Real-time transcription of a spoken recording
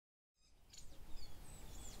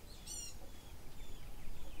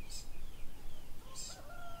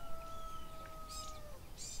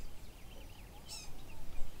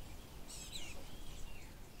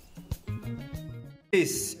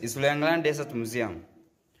This is Loiyangalani Desert Museum,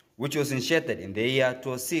 which was initiated in the year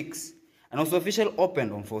 2006 and was officially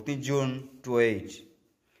opened on 14 June 2008.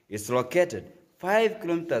 It's located 5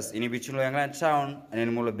 kilometers in between Loiyangalani town and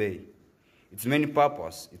El-Molo Bay. Its main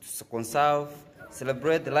purpose is to conserve,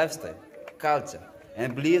 celebrate the lifestyle, culture,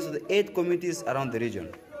 and beliefs of the 8 communities around the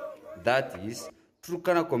region. That is,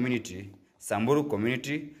 Turkana community, Samburu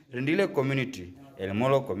community, Rendile community,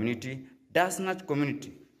 El-Molo community, Dasnach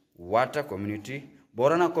community, Watta community,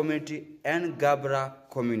 Borana community, and Gabra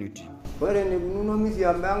community. Mama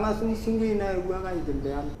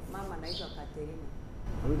naitwa Katerina.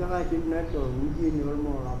 Unataka kimnato mjini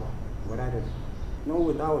El-Molo hapa. Borana. No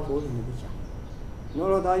without holding the picture. No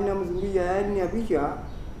lo daina mzungi ya yani picha.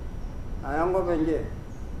 Ayango benje.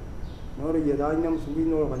 No lo daina mzungi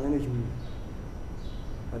no lo kanyane shumi.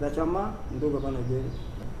 Pada chama ndogo bana je.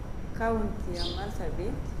 County ya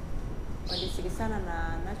Marsabit walisikizana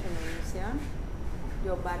na National Museum,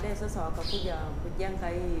 ndio baadaye sasa wakakuja kujenga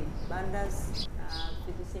hii bandas na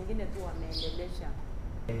vitu zingine tu wameendelesha.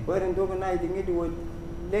 Kwa ndogo na idingiti wa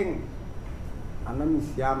leng ana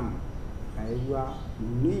museum aiwa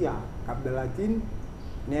dunia kabelatin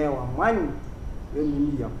ne wa mani yo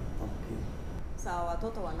dunia. Okay. Sawa,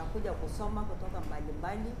 watoto wanakuja kusoma kutoka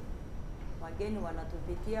mbalimbali. Wageni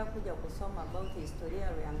wanatupitia kuja kusoma about historia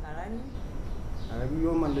ya Loiyangalani.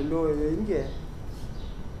 Hiyo mandelo nje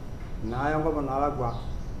na yango banala kwa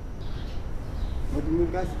mutumi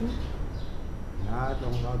gasi na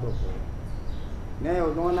tonga doko ne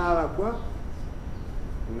yo dona la kwa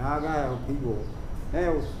na ga yo pigo ne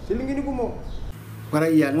yo silingini kumo para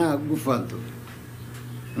yana gufanto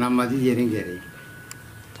na madi yeringere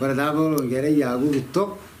para dabo ngere ya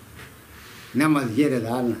guto na madi yere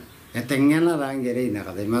dana etengena rangere ina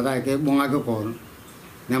kada mada ke bonga ko kon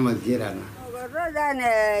na madi yere na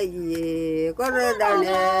Korodane ye, korodane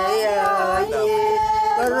ye,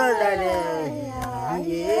 korodane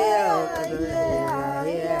ye,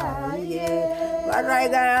 korodane ye.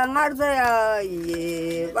 Baraiga ngarse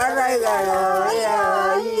ye, baraiga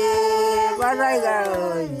ye, baraiga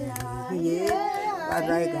ye,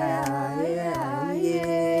 baraiga ye.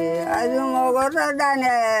 Azumo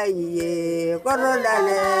korodane ye,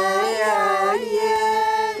 korodane ye,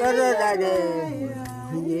 korodane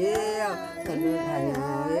ye.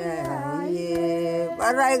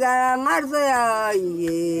 Baraiga ngarse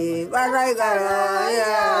ye, baraiga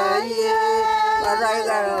ye,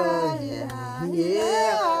 baraiga ye,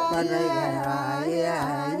 baraiga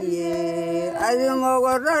ye. Azumo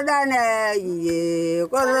korodane ye,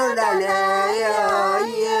 korodane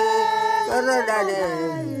ye, korodane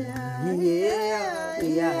ye.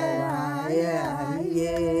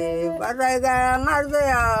 Baraiga ngarse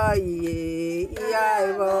ye, ya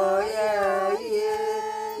bo ye.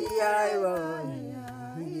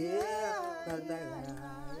 Yeah.